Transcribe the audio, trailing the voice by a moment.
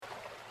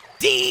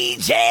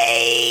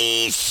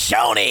DJ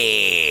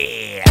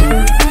SHONI.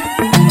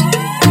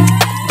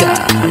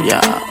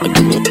 Yeah,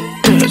 give me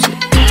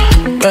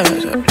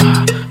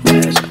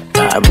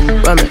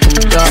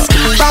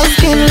brown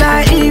skin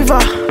like Eva,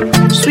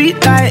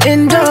 sweet like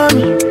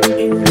Indomie.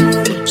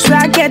 So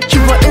I get you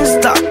for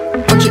Insta,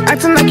 but you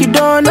acting like you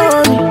don't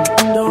know me.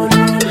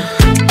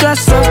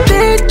 Just so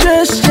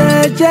dangerous,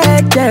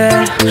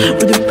 yeah.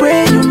 With the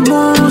way you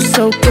move,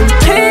 so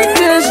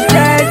contagious,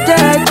 yeah.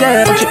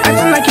 But you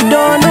acting like you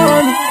don't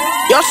know me.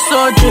 You're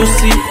so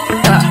juicy,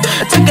 I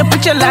take a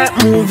picture like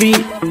movie.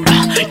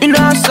 You know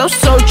I'm so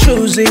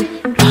choosy,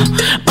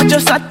 but you're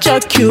such a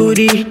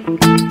cutie.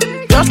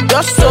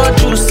 You're so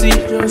juicy, I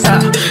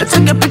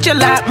take a picture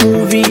like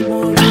movie.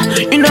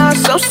 You know I'm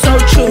so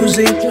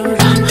choosy,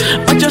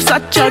 but you're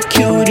such a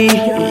cutie.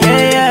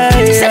 Yeah.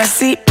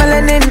 Sexy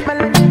melanin,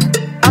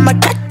 I'ma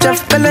catch a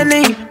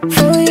felony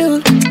for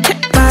you. Hit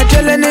my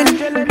adrenaline,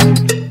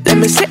 let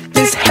me sip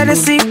this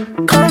Hennessy.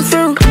 Come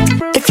through,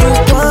 if you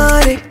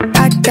want it,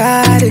 I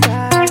got it.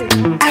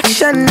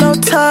 Action, no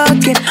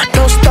talking,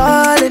 no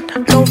stalling,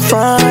 no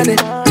fronting.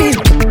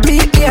 Me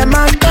and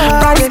my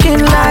dog,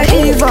 skin like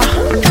Eva,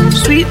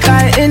 sweet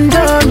like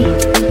Indomie.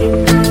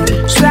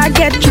 So I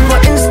get you for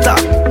Insta,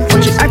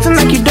 but you acting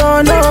like you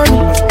don't know me.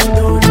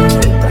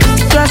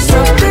 Just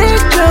so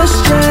dangerous,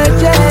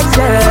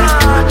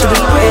 yeah. To the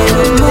way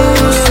you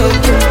move, so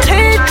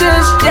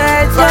contagious,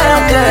 yeah.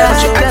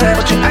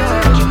 But you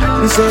acting.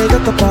 You say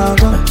get the power,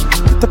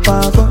 get the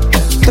power.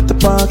 Get the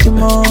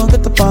Pokemon,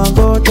 get the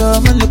Pongo,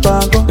 German the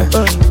Pongo,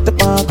 the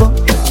Pongo.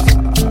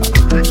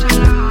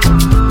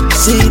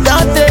 See,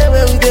 don't tell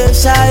where we get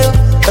shy,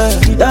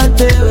 you don't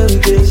tell where we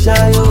get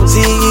shy.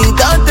 See,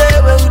 don't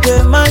tell where we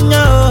get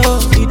mania,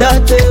 you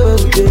don't tell where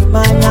we get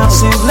mania.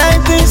 Since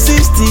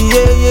 1960,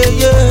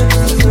 yeah.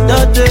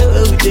 Don't tell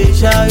where we get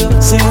shy.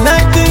 Since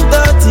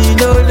 1930,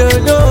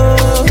 no.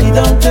 You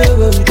don't tell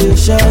where we get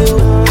shy.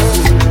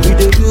 You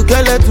dey do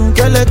skeleton.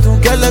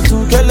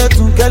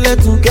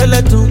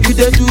 You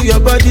dey do your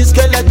body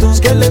skeleton. You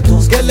dey do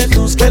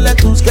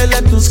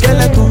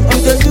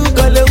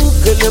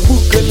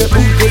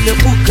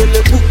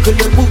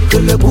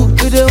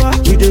You dey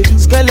what? You dey do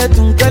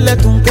skeleton. Get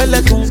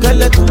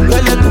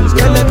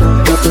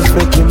a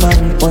freaky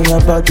money on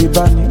your body,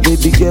 bunny.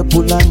 Baby girl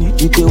Pulani,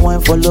 you dey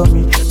wine follow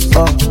me.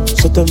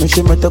 So tell me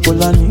she met a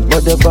Kulani,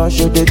 but the bar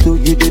show they do,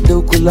 you dey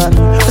do Kulani.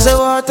 I say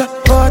water,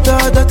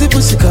 dirty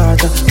pussy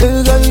carter.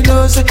 Baby girl, you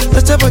know say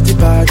that's a body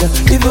bad.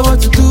 If you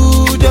want to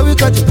do, then we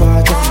got the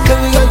party.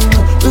 Baby girl, you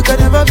know we can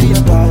never be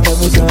apart.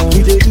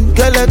 You dey do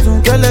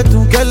skeleton.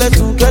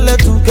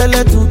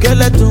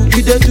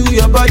 You dey do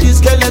your body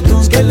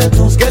skeleton. You dey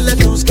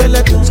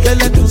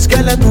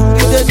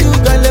do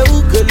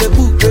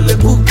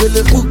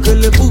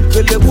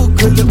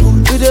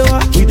You dey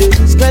what? You dey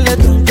do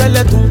skeleton.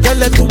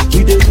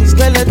 You dey do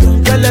skeleton.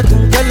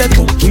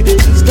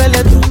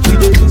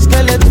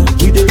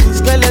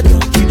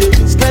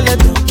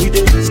 You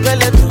dey do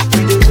skeleton.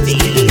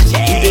 DJ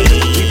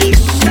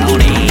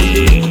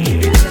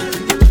SHONI.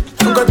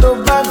 Nko to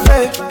ba fe,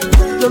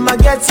 lo ma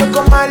get so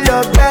come and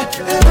love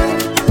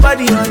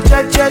body on che.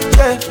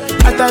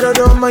 Ataro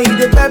do mo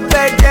ide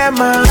pepe dem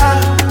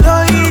no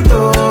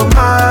ido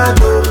ma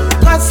do.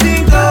 Kasi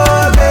go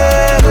be,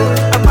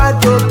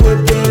 apato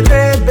pepe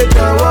rebe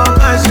do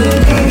ma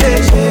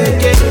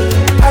shake.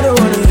 I don't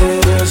wanna hear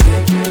you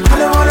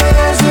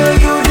say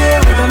you there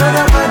with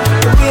another man.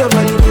 Be a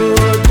body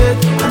rotate.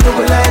 I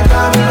don't like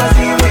how I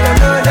see with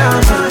another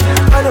man.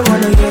 I don't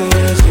wanna hear you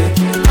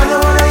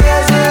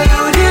say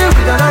you there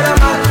with another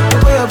man.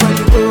 Be a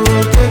body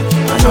rotate.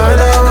 I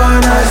don't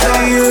wanna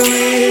see you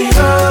with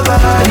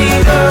nobody.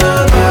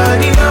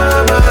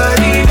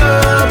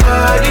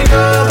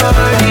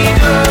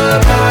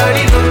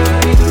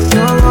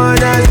 Don't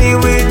wanna see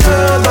with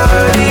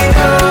nobody.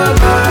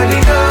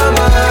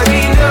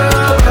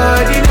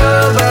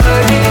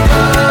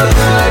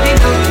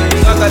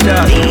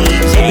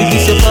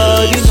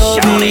 DJ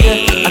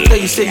SHONI. I tell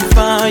you say you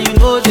fine, you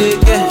know they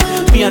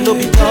get me. I know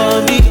be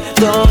Dundee.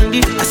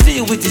 I see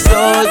you with the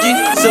surgery.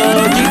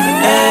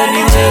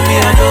 Anyway, me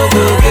I know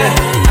go get.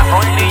 Now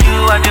only you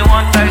are the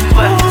one I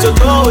swear. So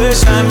don't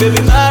waste time,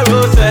 baby, my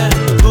rose.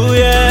 Oh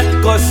yeah,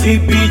 cause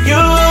it be you I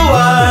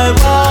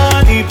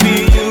want, it be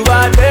you I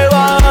they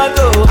want.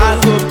 Oh, I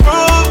go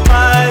prove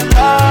my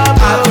love,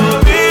 I go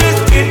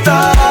risk it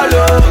all.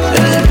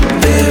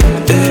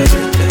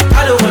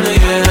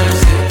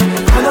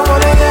 I don't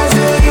wanna hear you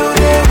say You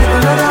there with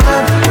another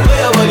man.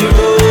 where I want you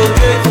go,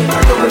 okay? I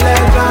don't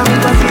like how I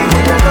see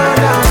with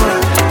another man.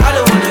 I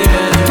don't wanna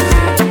hear you say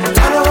I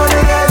don't wanna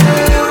hear say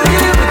you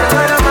there with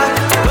another man.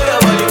 where I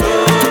want you go,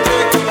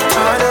 okay? I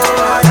don't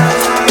wanna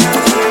see.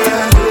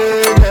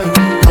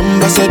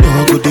 Ambassador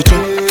go the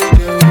chop,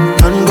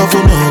 and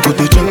governor go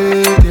the chop,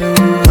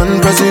 and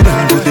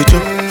president go the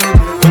chop.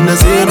 When I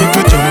say make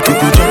you jump, you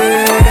go jump.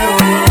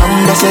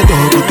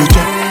 Ambassador go the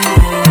chop,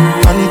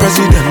 and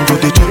president go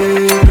the chop,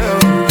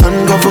 and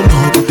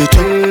governor go the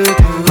chop.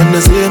 When I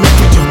say make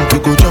you jump, you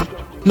go jump.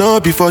 No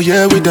before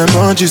here with them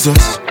on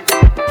Jesus.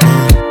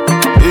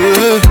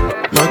 Yeah.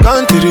 My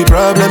country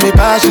problem, it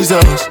passes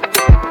us.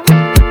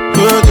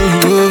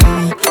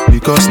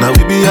 Because now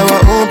we be our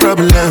own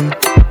problem.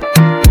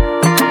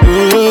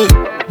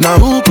 Now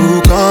who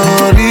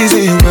can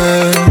reason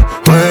well.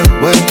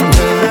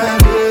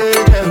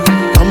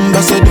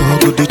 Ambassador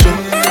go the chop,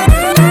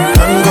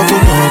 and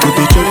governor go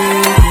the chop,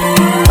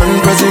 and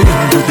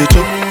president go the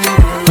chop.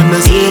 When I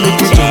say make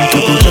we jump, we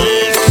go jump.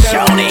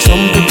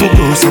 Some people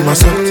go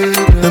somersault,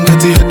 them get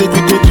the headache, we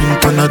go drink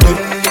Panadol.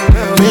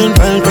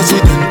 Meanwhile,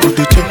 president go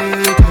the chop,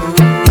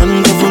 and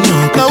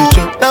governor go the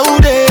chop. Now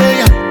they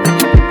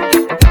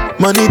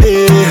money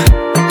there,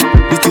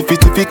 the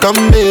tiffy come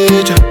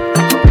major.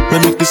 We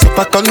make this up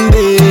a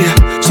Conde,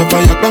 so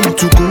far yakba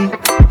mutukun,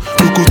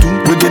 tukutun.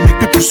 We they make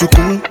people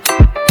sukun,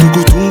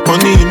 tukutun.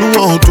 Money in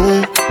one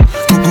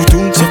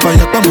tukutun. So far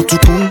yakba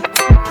mutukun,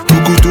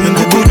 tukutun.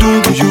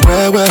 Do you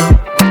well,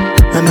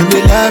 and then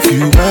they laugh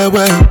you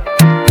well,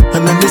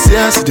 and then they say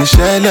I see the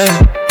shell.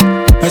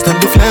 I stand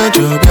the flange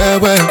you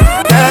well.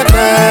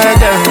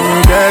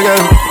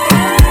 Yeah.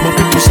 My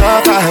people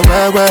suffer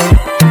well.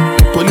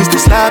 Police they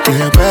slap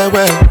them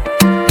well.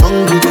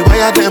 Hungry they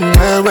wire them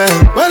well.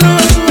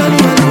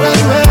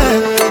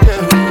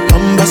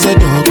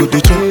 Ambassador go the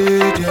chop,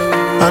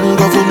 and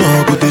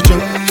governor go the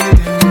chop,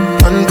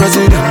 and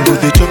president go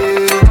the chop.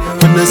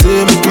 When they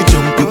say make we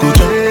jump, we go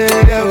jump.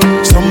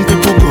 Some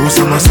people go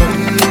somersault,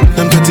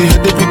 them get the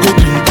headache, we go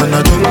drink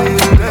Panadol.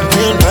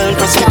 Meanwhile,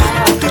 president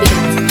go the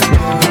chop.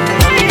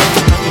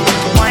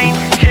 Wine,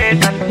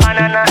 shake and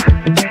banana.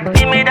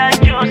 Give me that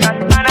juice and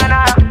banana.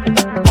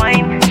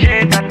 Wine,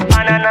 shake and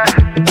banana.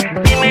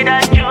 Give me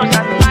that juice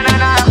and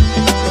banana.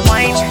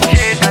 Wine,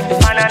 shake and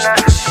banana.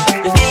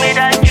 Give me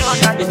that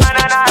juice and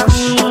banana.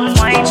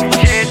 Wine,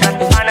 shake and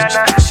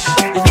banana.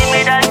 Give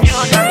me that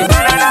juice and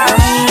banana.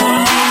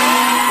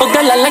 Oh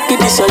girl, I like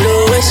it, it's your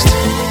lowest.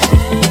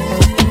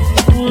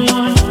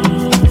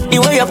 The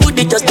way you put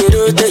it just the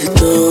rotate,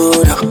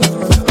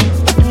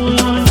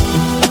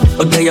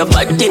 okay, your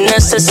body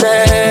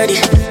necessary.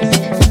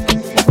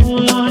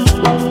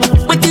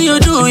 What do?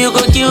 You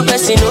go kill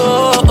person,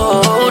 no.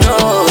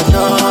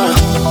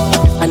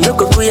 I no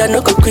go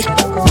quit.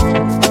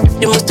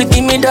 You must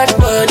give me that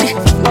body.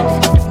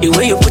 The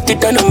way you put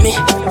it on me.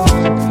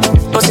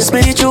 Cause it's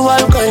spiritual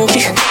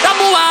country.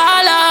 Tabu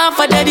wahala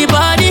for daddy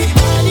body.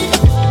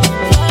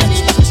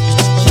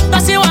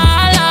 Cause you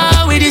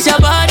wahala with this your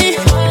body.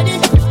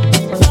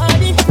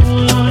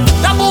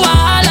 Tabu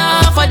wahala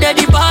for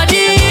daddy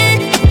body.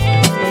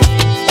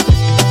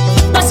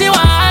 Cause you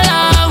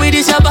wahala with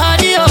this your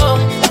body, oh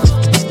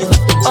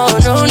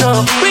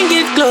no. Bring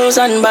it close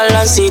and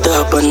balance it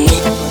up on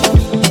me.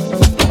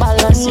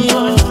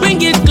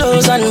 Bring it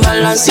close and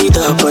balance it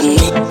up on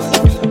me.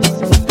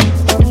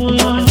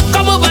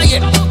 Come over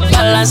here,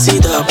 balance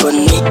it up on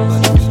me.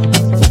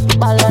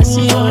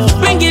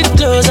 Bring it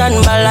close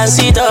and balance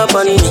it up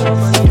on me.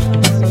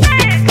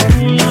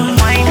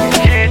 Wine,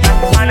 shake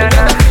and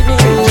banana.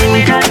 Give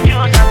me that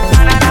juice and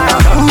banana.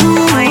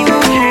 Wine,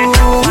 shake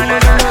and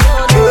banana.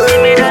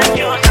 Give me that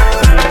juice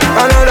and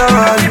banana.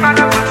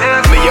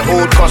 Me your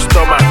old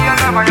customer.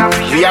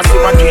 We are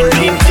super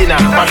drinking dinner.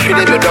 My shit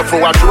is better for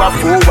what you are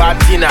for what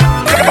dinner.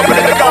 I'm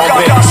gonna the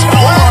comments.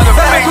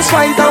 We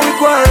fight and we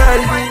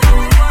quarrel.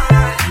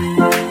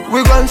 We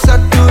gon'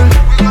 settle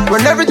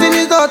when everything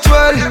is not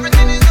well.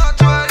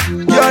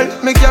 Girl,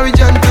 me carry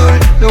gentle.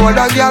 No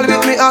other girl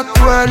with me act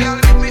well.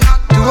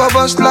 Two of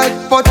us like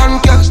pot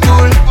and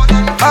kettle.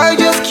 I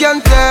just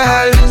can't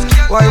tell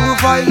why we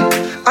fight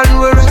and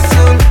we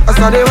wrestle. I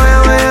saw the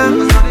wire.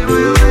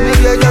 Me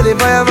get the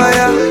fire.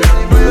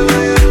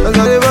 I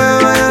saw the wire.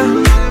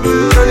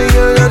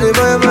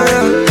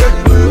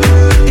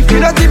 If you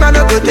not give, I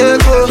no go take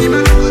go.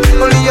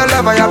 Only your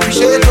love I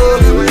appreciate oh.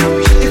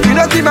 If you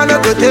not give, I no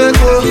go take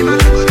go.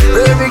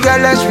 Baby girl,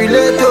 let's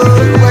relate oh.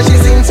 What she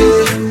sings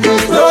say,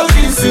 no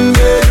kissing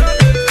me,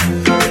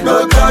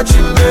 no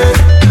touching me,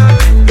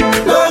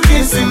 no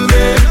kissing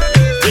me,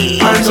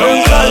 and no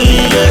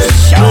calling me.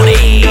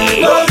 SHONI.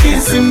 No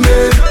kissing me,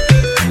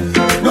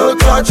 no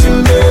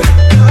touching me,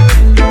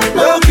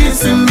 no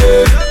kissing me,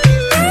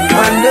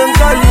 and them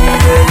calling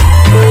me.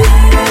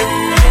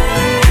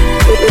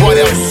 What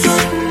else?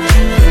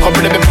 Come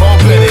let me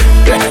pump it.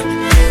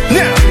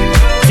 Now,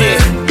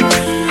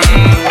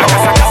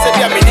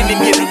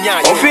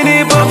 on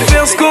finit par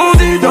faire ce qu'on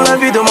dit dans la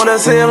vie, demande à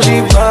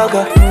Sergi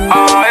Baga.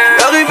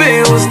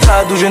 Arrivé au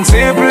stade où je ne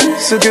sais plus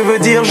ce que veut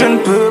dire je ne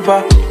peux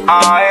pas.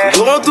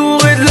 Toujours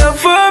entouré de la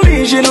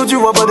famille, chez nous tu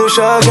vois pas de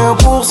chacun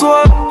pour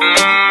soi.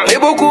 On est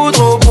beaucoup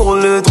trop pour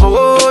le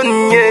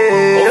trône,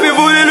 yeah. On fait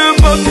voler le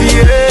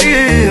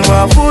papier,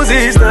 ma fausse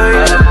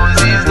style.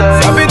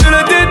 Ça fait de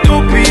la tête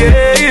aux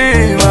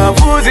pieds, ma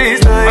fausse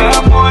style.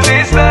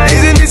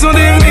 Les ennemis sont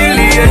des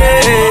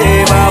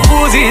milliers, ma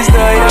fausse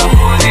style.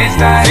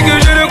 C'est que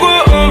je ne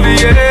crois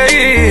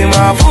envier,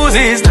 ma fausse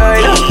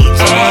style.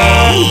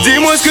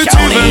 Dis-moi ce que tu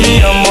veux,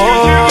 mi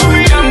amor.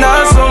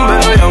 Nasombe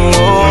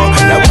yango.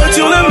 La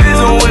voiture, la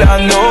maison ou la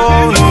no.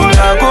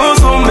 La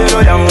consombe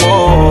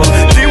yango.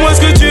 Dis-moi ce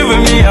que tu veux,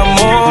 mi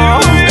amor.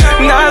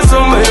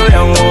 Nasombe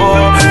yango.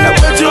 La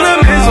voiture, la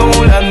maison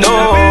ou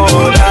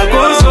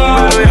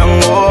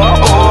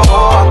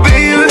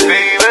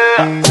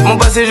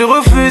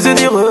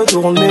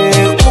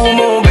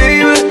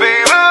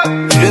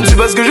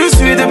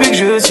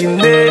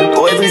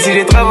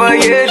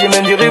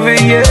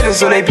briller le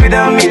soleil plus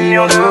d'un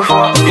million de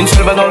fois. Une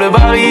seule balle dans le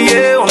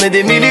barillet, on est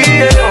des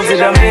milliers, on sait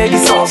jamais qui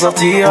s'en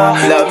sortira.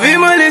 La vie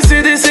m'a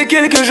laissé des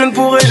séquelles que je ne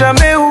pourrai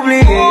jamais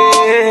oublier.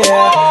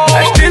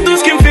 Acheter tout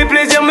ce qui me fait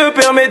plaisir me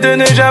permet de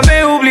ne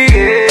jamais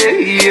oublier.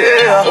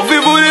 On fait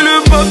voler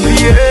le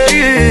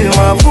papier,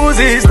 ma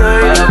posée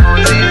style.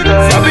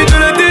 Ça fait de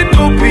la tête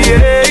aux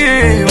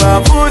pieds, ma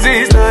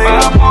posée style.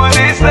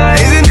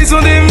 Les ennemis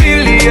sont des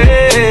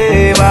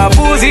milliers, ma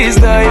posée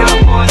style.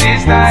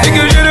 C'est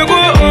que je ne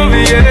crois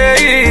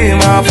envier,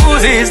 ma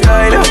posée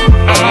style.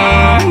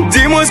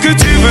 Dis-moi ce que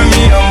tu veux,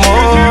 mi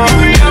amour.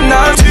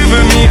 Nah, tu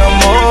veux mi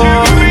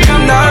amour.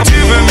 Nah, tu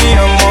veux mi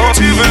amour.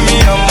 Tu veux mi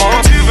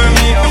amour. Tu veux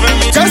mi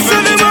amour. Casse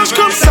des manches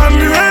comme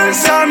Samuel,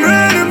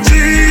 Samuel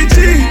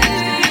Mtiti.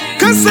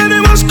 Casse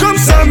des manches comme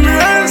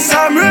Samuel,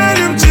 Samuel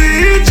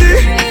Mtiti.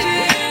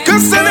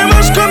 Casse des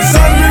manches comme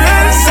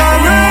Samuel,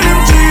 Samuel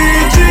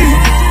Mtiti.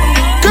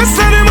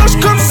 Casse des manches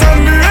comme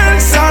Samuel,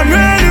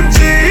 Samuel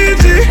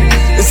Mtiti.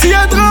 Et s'il y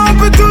a trop, on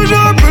peut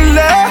toujours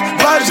appeler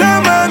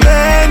Benjamin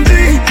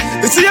Mendy.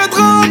 Et s'il y a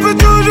trop, on peut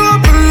toujours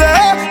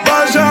appeler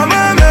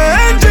Benjamin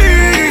Mendy.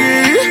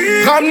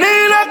 Ramenez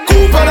la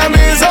coupe à la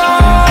maison.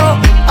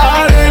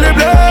 Allez les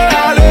bleus,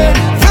 allez.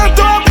 20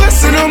 ans après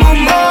c'est le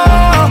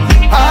moment.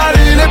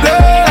 Allez les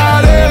bleus,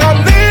 allez.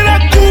 Ramenez la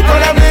coupe à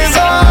la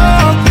maison.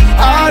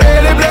 Allez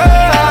les bleus,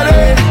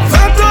 allez. 20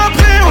 ans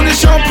après on est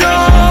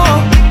champion.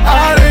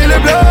 Allez les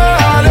bleus,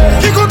 allez.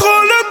 Qui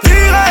contrôle le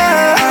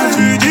terrain?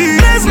 Tu dis,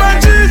 laisse-moi,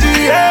 tu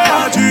dis,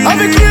 yeah.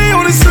 Avec lui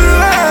on est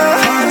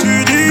serein. Tu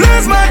dis,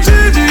 laisse-moi, tu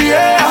dis,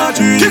 yeah.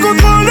 Qui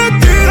contrôle le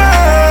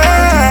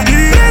terrain?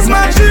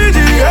 Laisse-moi, tu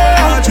dis,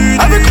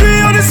 yeah. Avec lui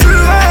on est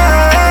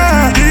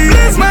serein.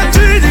 Laisse-moi,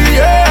 tu dis,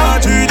 yeah.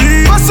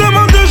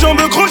 Passement de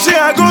jambes, crochet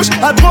à gauche,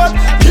 à droite.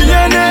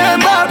 Kylian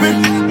Mbappé.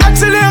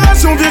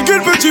 Accélération,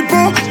 virgule, petit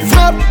pont.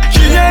 Frappe,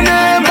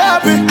 Kylian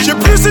Mbappé. Je sais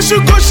plus si je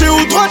suis gaucher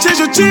ou droitier,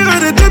 je tire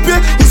des deux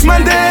pieds.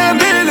 Ousmane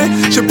Dembélé.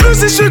 Je sais plus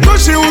si je suis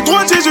gaucher ou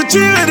droitier, je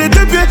tire des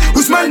deux pieds.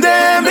 Ousmane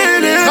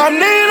Dembélé.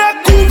 Ramenez la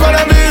coupe à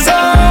la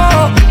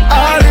maison.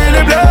 Allez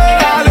les bleus,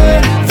 allez.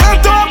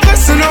 20 ans après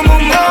c'est le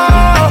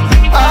moment.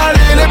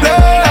 Allez les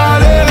bleus,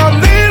 allez.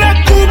 Ramenez la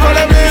coupe à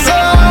la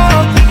maison.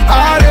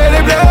 Allez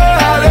les bleus,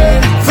 allez.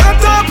 20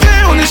 ans après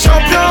on est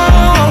champion.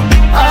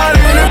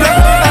 Allez les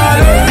bleus,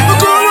 allez.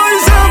 Okolo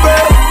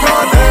Isabel,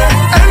 Kandé.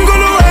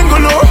 N'Golo,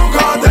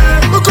 Kandé.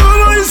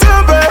 Okolo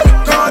Isabel,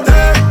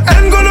 Kandé.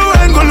 N'Golo,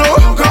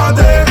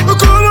 Kandé.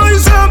 Okolo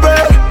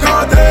Isabel,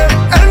 Kandé.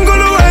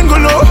 N'Golo,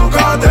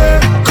 Kandé.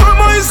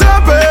 Comment il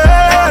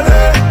s'appelle?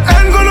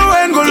 N'Golo,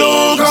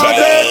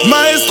 Kandé.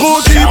 Maestro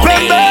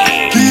Kipembe,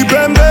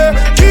 Kipembe,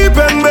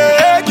 Kipembe,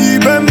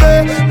 Kipembe,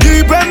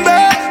 Kipembe,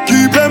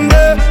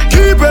 Kipembe,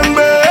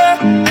 Kipembe.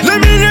 Les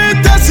milieux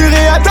étaient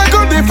serrés,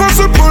 attaquant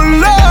défense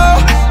Polo,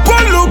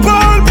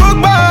 Paul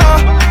Pogba.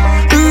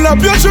 La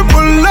pioche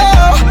Polo,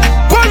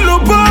 Paul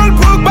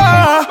Pogba.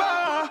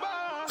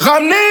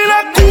 Ramenez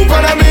la coupe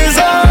à la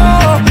maison.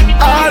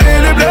 Allez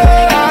les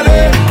bleus,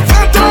 allez.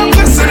 20 ans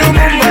après c'est le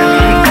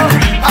moment.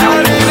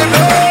 Allez les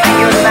bleus.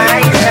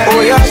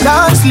 Oh yeah,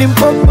 dance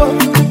Limpopo,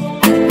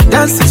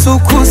 dance so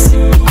cool.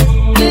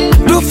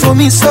 Do for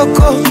me so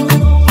cool,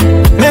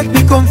 make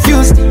me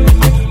confused.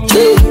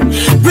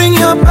 Bring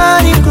your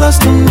body close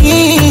to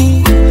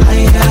me.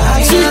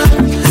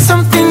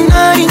 Something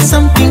nice,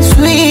 something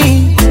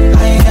sweet.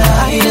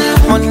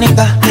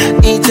 Monica,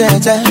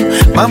 ijeje,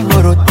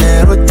 mambo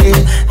rote rote.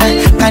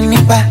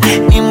 Kanipa,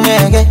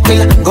 imege,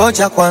 ila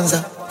ngoja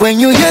kwanza. When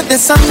you hear the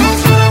sound,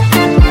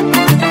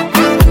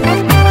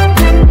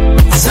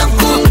 sound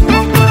good.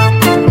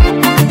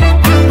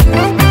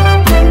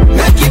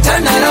 Make it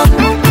turn around.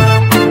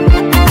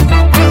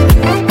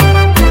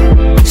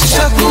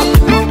 Shaku.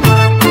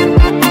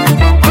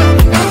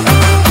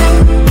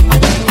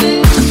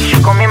 She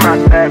call me my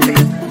baby,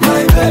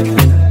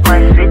 my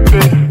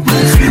sweetie.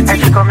 And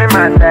she call me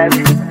my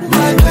baby,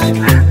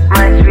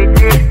 my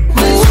sweetie.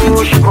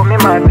 Ooh, she call me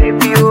my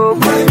baby, oh,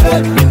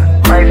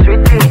 my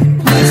sweetie.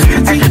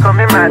 And she call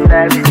me my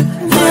baby,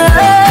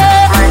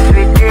 my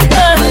sweetie.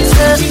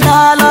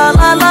 La la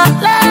la la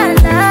la.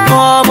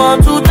 Come on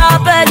to the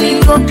belly,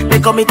 go. They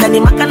call me Tani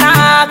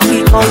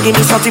Makanaki. Come give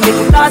me something, make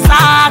me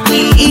Kawasaki.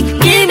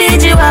 Give me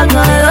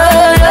Chihuahua, yo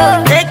yo.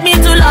 Take me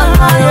to love,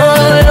 yo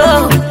yo.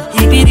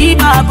 Ibidi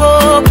babo.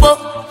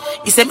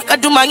 He said make I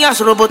do my ass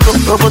roboto,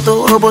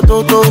 roboto,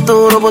 roboto, to,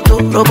 roboto,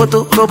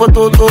 roboto,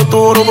 roboto,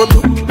 to, roboto.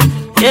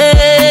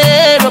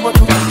 Yeah,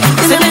 roboto.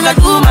 He said make I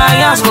do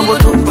my ass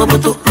roboto,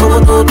 roboto,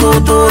 roboto,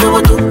 to,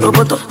 roboto,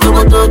 roboto,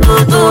 roboto, to,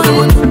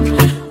 roboto.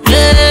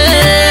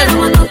 Yeah,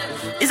 roboto.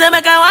 He said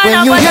make I wind up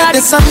when you my hear body.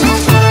 the sound,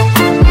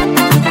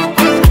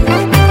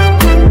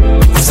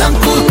 sound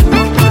good.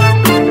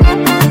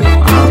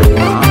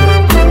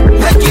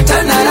 Make it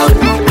turn around.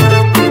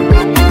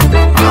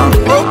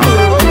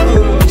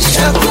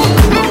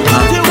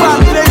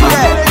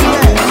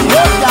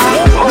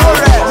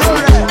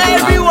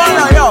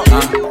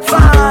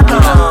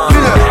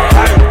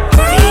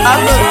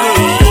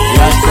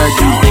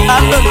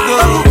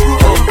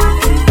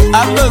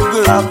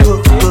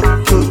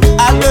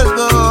 I look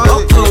good.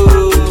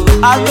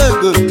 I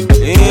look good.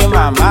 Hey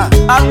mama,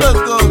 I look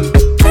good.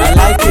 I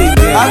like it,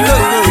 girl. I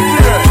look good.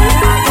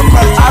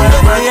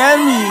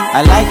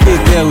 I like a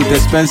girl with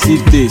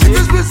expensive taste.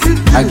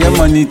 I get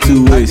money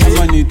to waste.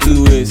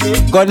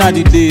 Gone are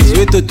the days.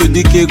 Wait to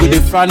decay go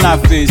the front her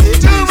face.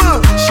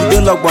 She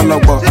don't look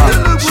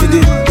she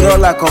did draw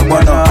like a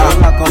bono.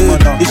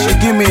 If she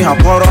give me her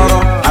pororo,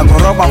 I go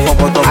rub her for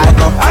bottom.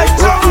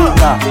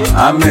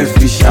 I'm a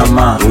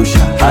fisherman.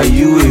 Are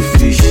you a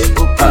fish?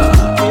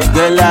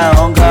 Girl, I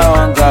hunger.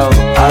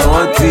 I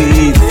want to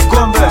eat.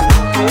 Come back.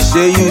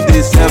 Say you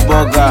dey sell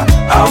burger,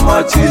 how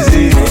much is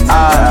it?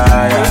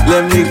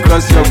 Let me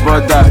cross your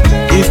border,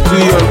 into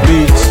your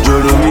beach.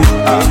 Joromi,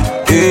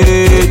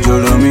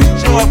 Joromi.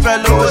 Ṣé wọ́n fẹ́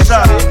lówó ṣá?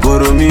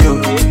 Boromi o,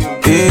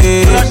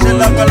 Ṣé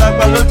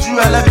lágbàlagbà lójú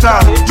ẹlẹ́ka?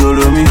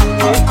 Joromi,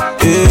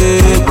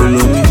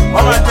 Bolomi.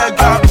 Wọ́n máa jẹ́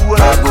gbàgbó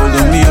ẹ̀.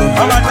 Agolomi o,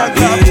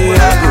 Agolomi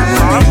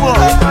o.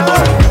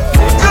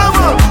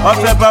 Wọ́n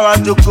fẹ́ bá wa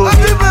jókòó,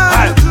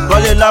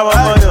 kọ́lé láwọn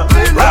mọ́yàn.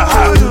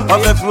 Wọ́n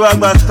fẹ́ fi wá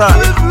gba star,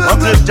 wọ́n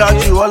fẹ́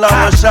jáde wọ́n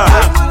láwọn ṣá.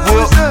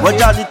 Wọ́n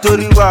já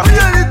nítorí wa,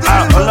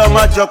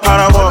 ọlọ́mọ jọ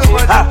para wọn.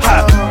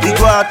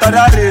 Ìgò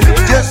àtọ́dá rè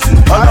Jésù,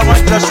 ọlọ́mọ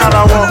jọ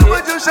ṣára wọn.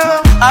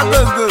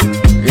 Agogo,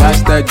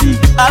 Rastadi,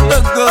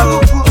 agogo,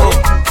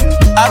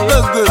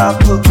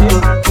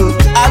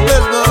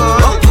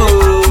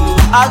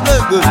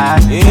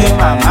 hey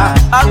mama,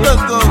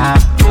 agogo,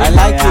 I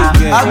like it,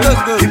 girl.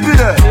 Agogo.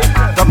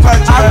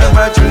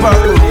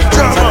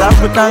 South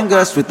African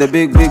girls with a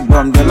big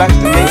bum, they like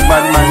to make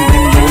bad man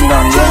ding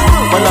dong. Yeah,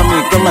 follow me,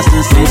 come and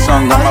sing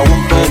song. I'm a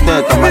woman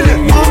there, come and leave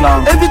me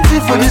alone.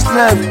 Everything for this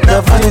life,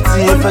 the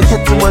vanity. If I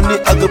get the money,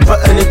 I go buy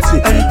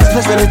anything.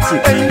 Speciality,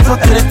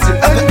 fuck anything.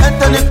 I go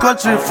enter the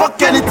country,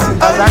 fuck anything.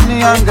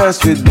 Tanzanian girls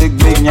with big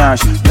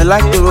nyash, they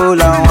like to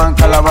roll on one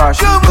calabash.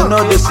 They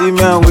know they see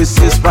men with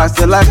 6 packs,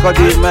 they like all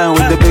the men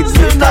with the big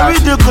cash. Now we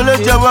do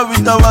college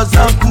with our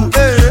Zanku.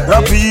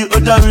 Rabbi,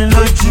 Odami,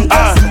 Loju.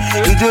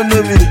 You don't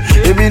know me,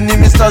 èmi ni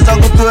Mr.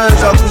 Zakuto ẹ̀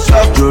Zakusha.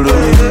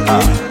 Joromi,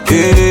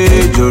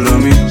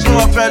 Joromi. Ṣé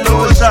wọ́n fẹ́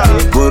lówó ṣá?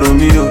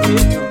 Boromi o,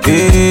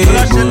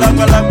 Ṣé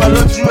lágbàlagbà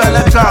lójú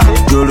ẹlẹ́ka?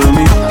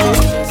 Joromi,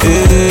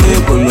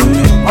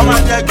 Bolomi. Wọ́n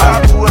máa jẹ́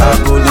gbàgbó ẹ̀.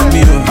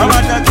 Bolomi o, wọ́n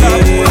máa jẹ́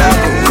gbàgbó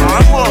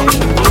ẹ̀.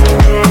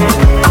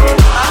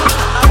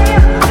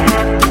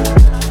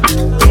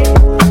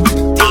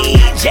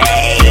 DJ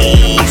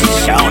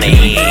Shoni.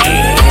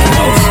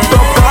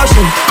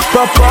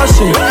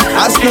 Proportion,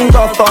 asking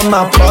God for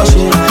my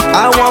portion.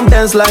 I want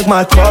dance like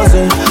my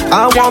cousin.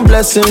 I want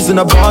blessings in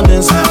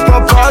abundance.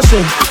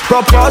 Proportion,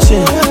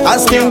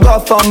 asking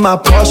God for my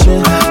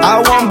portion.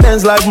 I want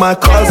dance like my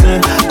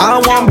cousin.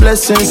 I want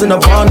blessings in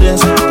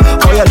abundance.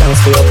 Oh yeah,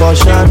 dance for your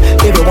portion.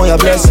 If you want your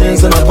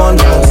blessings in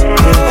abundance,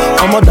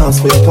 I'ma dance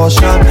for your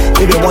portion.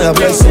 If you want your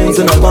blessings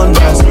in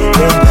abundance,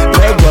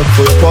 let God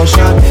for your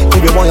portion.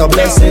 If you want your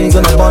blessings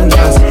in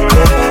abundance,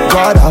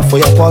 God out for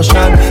your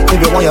portion. If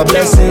you want your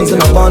blessings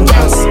in abundance.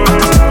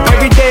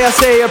 Every day I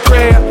say a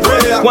prayer,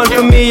 one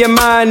for me and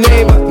my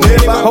neighbor.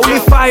 Holy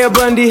fire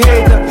burn the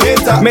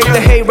hater, make the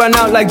hate run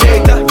out like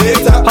data.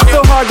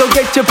 Hustle hard, go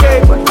get your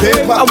paper.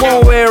 I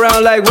won't wear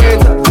around like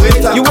waiter.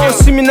 You won't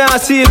see me now, I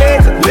see you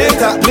later.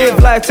 Live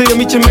life till you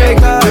meet your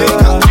maker.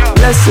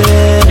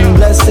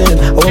 Blessing,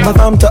 I want my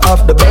fam to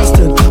have the best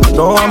thing.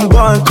 No, I'm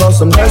going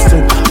cause I'm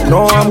destined.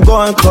 No, I'm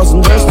going cause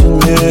I'm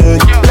destined, yeah.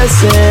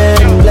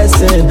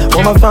 Blessing, I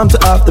want my fam to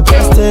have the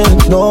best thing.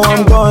 No,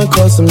 I'm going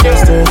cause I'm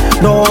destined.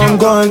 No, I'm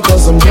going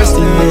cause I'm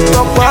destined, yeah.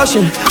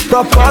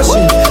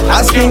 Proportion,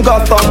 asking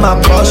God for my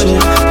portion.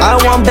 I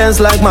want dance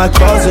like my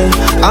cousin.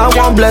 I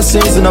want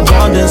blessings in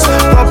abundance.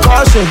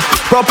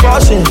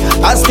 Proportion,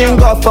 asking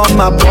God for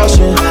my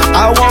portion.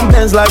 I want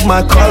dance like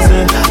my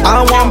cousin.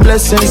 I want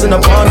blessings in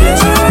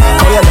abundance.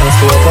 Oh yeah, dance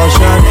for your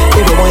portion.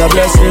 If you want your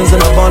blessings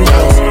in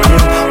abundance,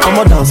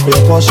 I'ma dance for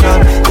your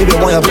portion. If you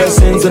want your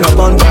blessings in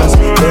abundance,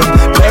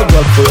 let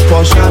God for your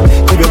portion.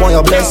 If you want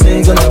your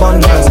blessings in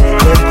abundance,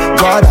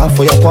 God out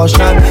for your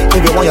portion.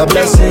 If you want your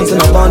blessings in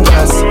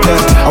abundance,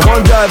 I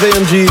want drive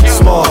AMG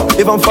small.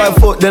 If I'm 5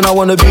 foot, then I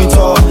wanna be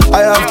tall.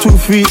 I have 2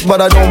 feet, but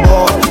I don't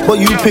ball. But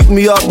you pick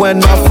me up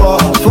when I fall.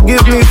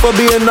 Forgive me for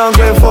being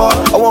ungrateful.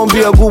 I won't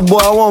be a good boy,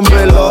 I won't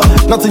break law.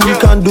 Nothing you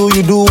can do,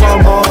 you do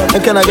one more.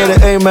 And can I get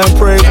an amen?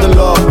 Praise the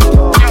Lord.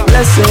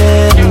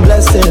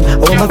 Blessing, I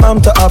want my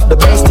fam to have the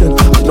best thing.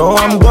 No,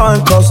 I'm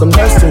going cause I'm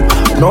destined.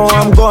 No,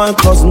 I'm going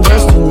cause I'm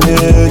destined,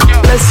 yeah.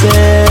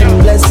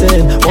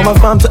 Blessing, I want my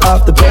fam to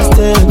have the best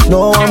thing.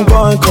 No, I'm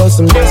going cause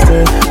I'm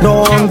destined.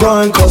 No, I'm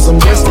going cause I'm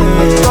destined,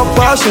 yeah.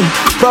 Proportion,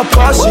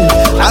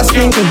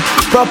 asking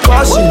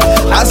proportion.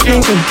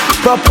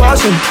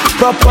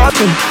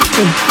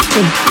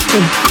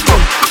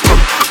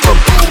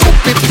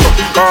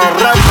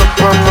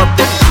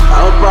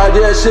 I'm proud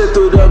of shit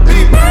to the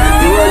people.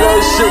 You are no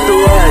shit to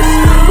us.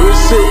 We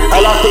say, I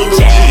like to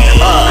meet you.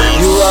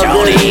 You are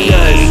very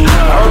nice.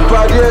 I'm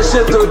proud of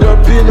shit to the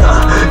people.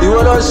 You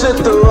are no shit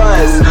to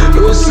us.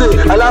 We say,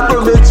 I like to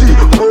meet you.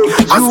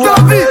 You are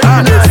very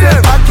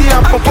nice. Aki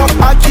and pop up.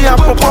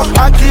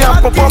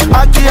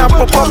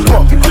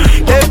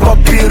 Hey,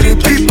 Bobby,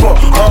 people.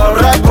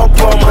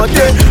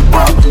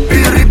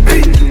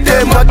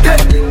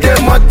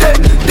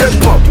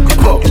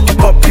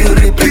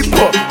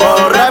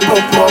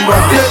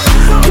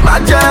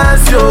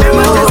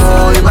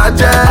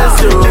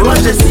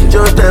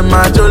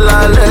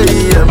 lálẹ́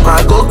yìí ẹ̀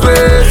máa go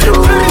crazy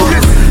o.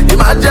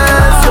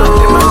 Emergency o,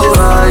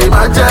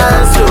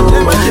 emergency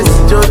o.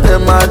 Ìjó tẹ̀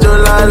máa jó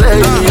lálẹ́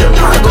yìí ẹ̀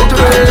máa go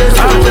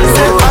crazy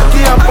o.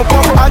 Aki apopo,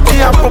 aki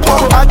apopo,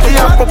 aki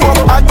apopo,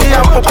 aki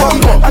apopo.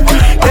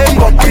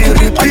 Èèmọ̀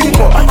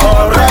pìrìpìpọ̀,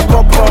 ọ̀rẹ́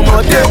kọ̀ọ̀kan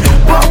ọmọdé.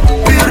 Pọ̀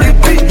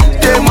pìrìpì,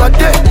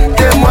 dèmọ̀dé,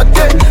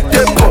 dèmọ̀dé,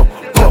 dèpọ̀,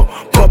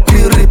 pọ̀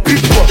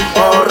pìrìpìpọ̀,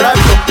 ọ̀rẹ́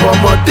kọ̀ọ̀kan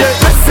ọmọdé.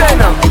 Listen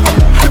now,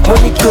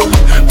 money go,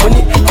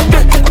 money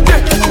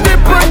de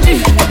body.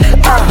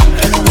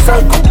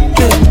 Sango,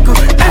 go,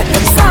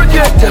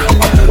 Sargent.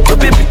 Oh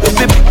baby, oh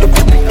baby, oh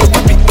baby, oh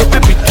baby, oh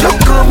baby.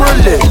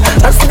 Lokomole,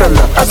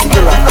 Astana,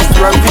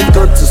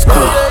 Vito to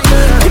school.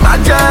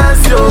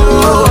 Emergency,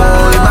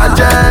 oh,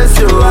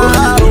 emergency,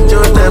 oh.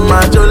 Ijo te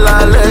majo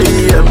lale,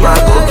 iye ma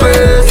go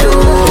crazy,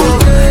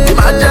 oh.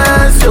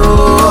 Emergency,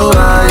 oh,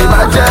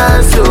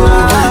 emergency, oh.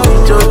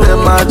 Ijo te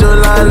majo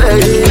lale,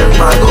 iye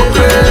ma go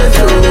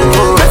crazy,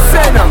 oh.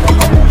 Listen now,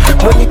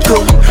 money go,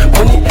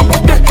 money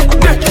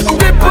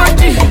de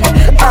body.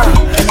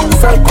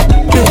 Sango,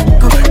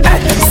 go,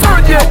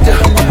 Sargent.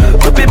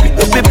 Oh baby,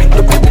 oh baby,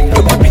 oh baby,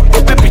 oh baby,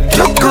 oh baby.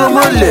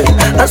 Lokomole,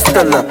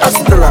 Astana,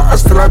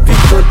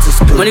 Vito to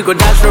school. Money go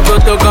dash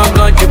roboto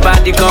gon to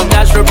body gon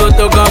dash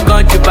roboto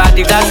gon to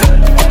body dash.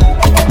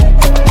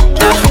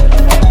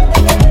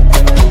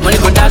 Money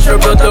go dash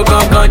roboto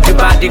gon to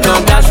body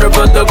gon dash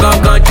roboto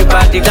gon to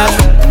body dash.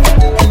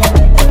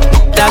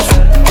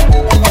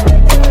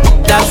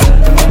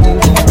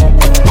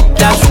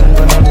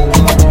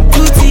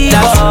 Tutti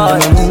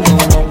boys,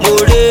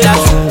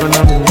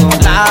 more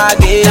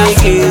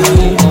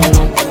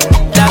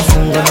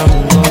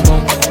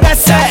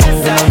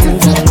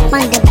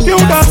Kí ó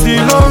dá sí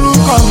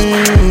lórúkọ mi,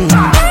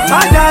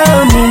 ajá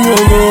èmi mi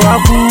ò lè wá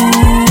kú.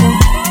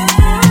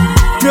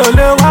 Mi ò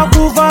lè wá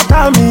kú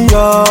fọ́tà mi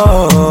yọ.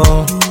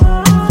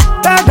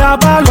 Tẹ́gà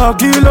bá lọ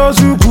kí ló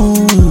ṣubú.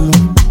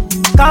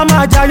 Ká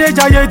máa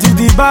jayé ti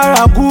di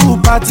bárakú.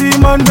 Party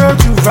Monday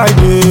to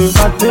Friday.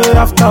 Party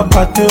after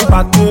party,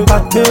 party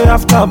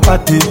after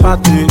party,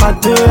 party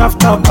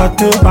after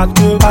party, party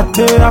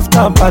after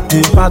party,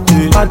 party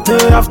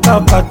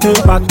after party,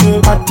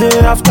 party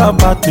after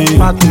party,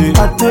 party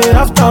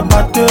after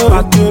party,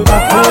 party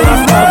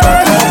after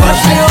party.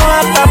 Ṣé ó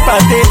after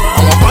party?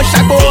 Àwọn kan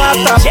ṣàgbó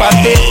after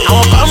party.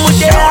 Àwọn kan mú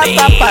ṣe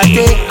after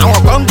party. Àwọn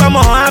kan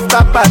gbọ́mọ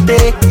after party.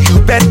 You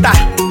better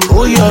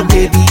hold your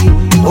baby,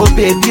 oh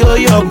baby, oh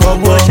your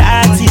bobo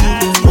ṣáàtì.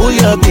 Hold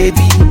your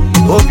baby,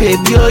 oh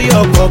baby, oh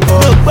your bobo.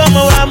 Mo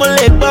gbọ́mọ wa mo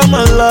lè gbọ́mọ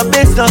lọ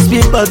based on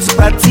people to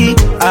party.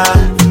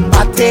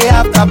 Party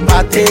after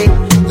party,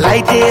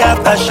 like day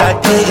after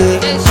Saturday.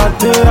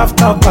 Party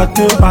after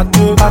party,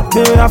 party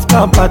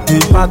after party,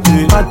 party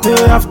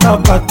after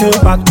party,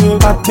 party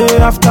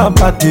after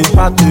party,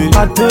 party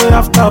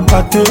after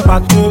party,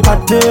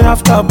 party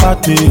after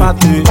party,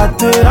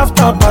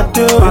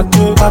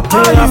 party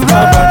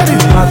after party.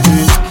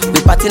 The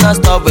party non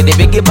stop with the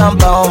big bam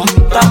bam.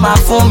 Tọ́mà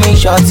fún mi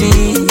ṣọ́tí,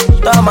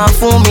 tọ́mà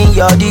fún mi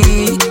yọ̀dí.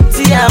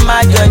 Tí a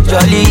máa jọ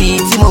jọ̀lí,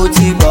 tí mo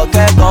ti bọ̀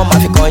kẹ́kọ̀ọ́ máa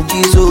fi kàn jí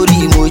sórí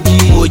mojí.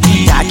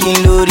 Jackin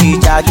lórí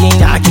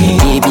jackin,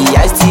 baby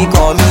I still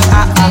kàn mí.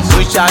 Mo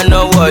ṣáná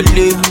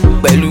wọlé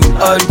pẹ̀lú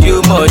audio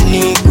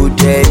money. Kò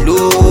dẹ̀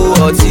lówó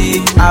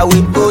ọtí. I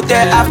will go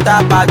there after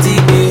party.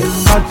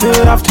 Party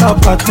after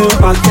party,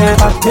 party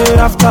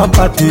after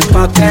party,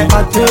 party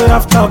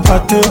after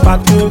party,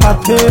 party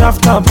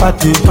after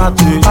party,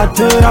 party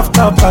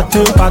after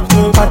party,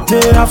 party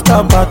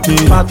after party,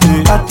 party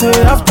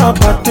after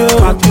party,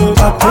 party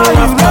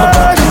after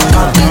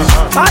party.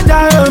 Ajá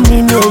èmi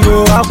mi ò lè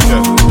wá kú.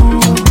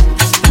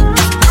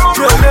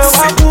 Mi ò lè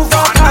wá kú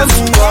fọ́ká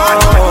mi yọ.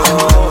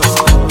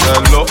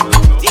 Hello.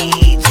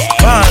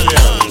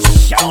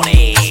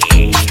 SHONI.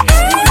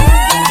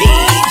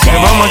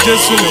 Ìbámu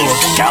Jésù ni wọ́n.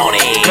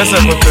 SHONI. Kẹ́sẹ̀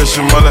kò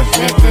tẹ̀sí mọ́lẹ̀.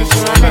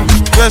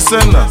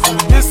 Kẹ́sẹ̀ náà.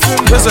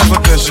 Kẹ́sẹ̀ kò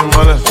tẹ̀sí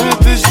mọ́lẹ̀.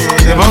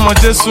 Ìbámu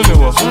Jésù ni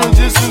wọ́n.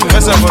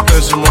 Kẹ́sẹ̀ kò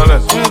tẹ̀sí mọ́lẹ̀.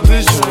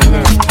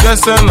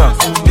 Kẹ́sẹ̀ náà.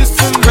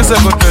 Kẹ́sẹ̀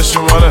kò tẹ̀sí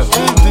mọ́lẹ̀.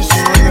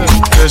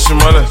 Tẹ̀sí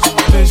mọ́lẹ̀.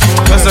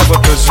 Kẹ́sẹ̀ kò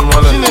tẹ̀sí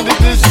mọ́lẹ̀.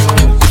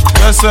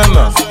 Kẹ́sẹ̀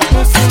náà.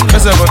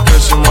 Kẹ́sẹ̀ kò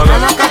tẹ̀sí mọ́lẹ̀.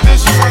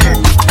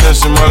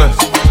 Tẹ̀sí mọ́lẹ̀.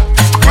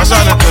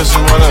 Máṣáálẹ̀ tẹ̀sí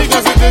mọ́lẹ̀.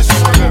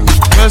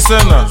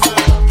 Kẹ́sẹ̀ náà.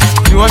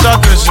 You want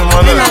that fish,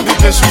 man?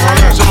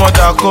 So much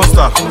that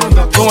coaster.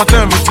 Come on,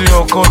 tell me to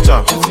your culture.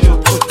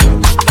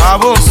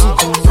 Abosu,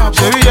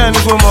 Sherry, and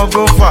you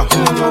go far.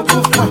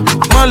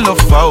 Man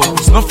love far,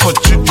 it's not for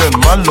children.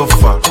 Man love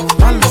far.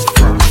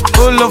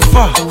 Oh love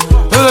far,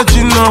 oh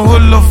you know who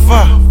love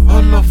far.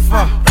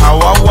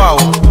 Awa wow,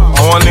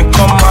 I wanna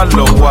come my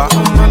love wa.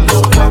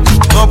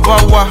 Toba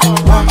wa,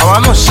 I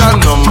wanna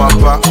shine on my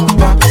back.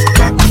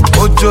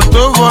 Ojo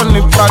to run ní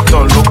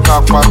Ìbàdàn ló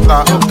ka pátá.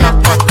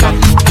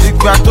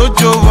 Ìgbà tó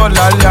jó rọ̀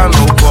lálẹ́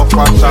àná bọ́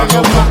pátá.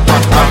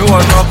 Àbí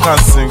wọn náà kà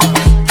sí,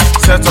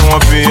 sẹ́tọ̀ wọn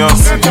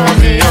Beyonce.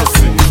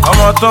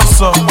 Ọmọ tó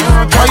sọ,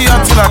 wọ́n yá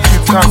tí la kì í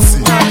kà sí.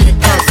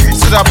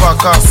 Sídà bá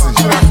kà sí,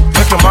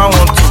 make a man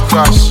want to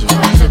crash.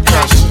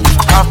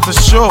 After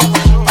show,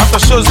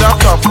 After shows,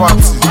 after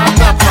party.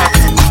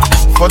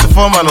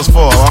 44 minus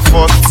 4, our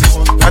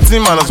 40.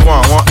 19 minus 1,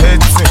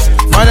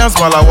 118. Marian's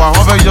Malawa,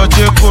 over your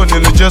J-Code,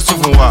 in the just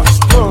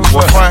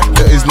We're fine,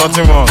 there is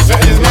nothing wrong.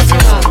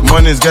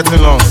 Money is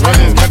getting long.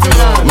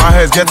 My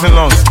head's getting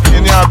long.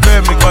 In your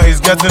bed, because he's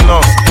getting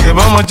long. The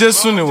Bama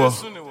Jesuni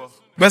was.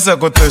 Besa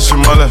kote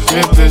shimale.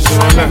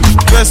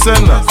 Besa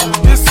na.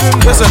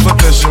 Besa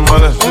kote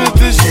shimale.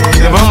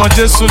 The Bama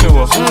Jesuni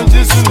was.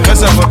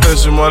 Besa kote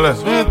shimale.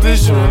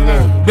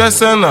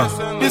 Besa na.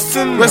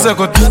 Besa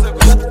kote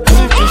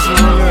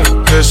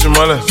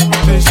shimale.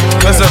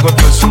 Besa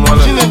kote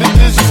shimale.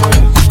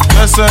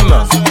 Besa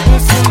na.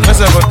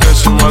 Besa kote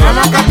shimale.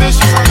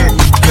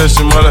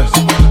 Shimale.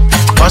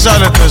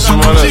 Washale te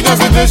shimale.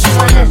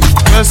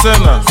 Besa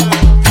na.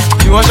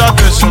 You wash out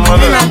the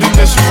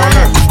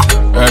shimale.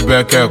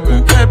 Ebekeku,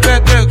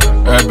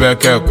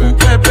 ebekeku,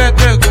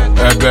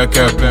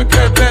 ebekeku,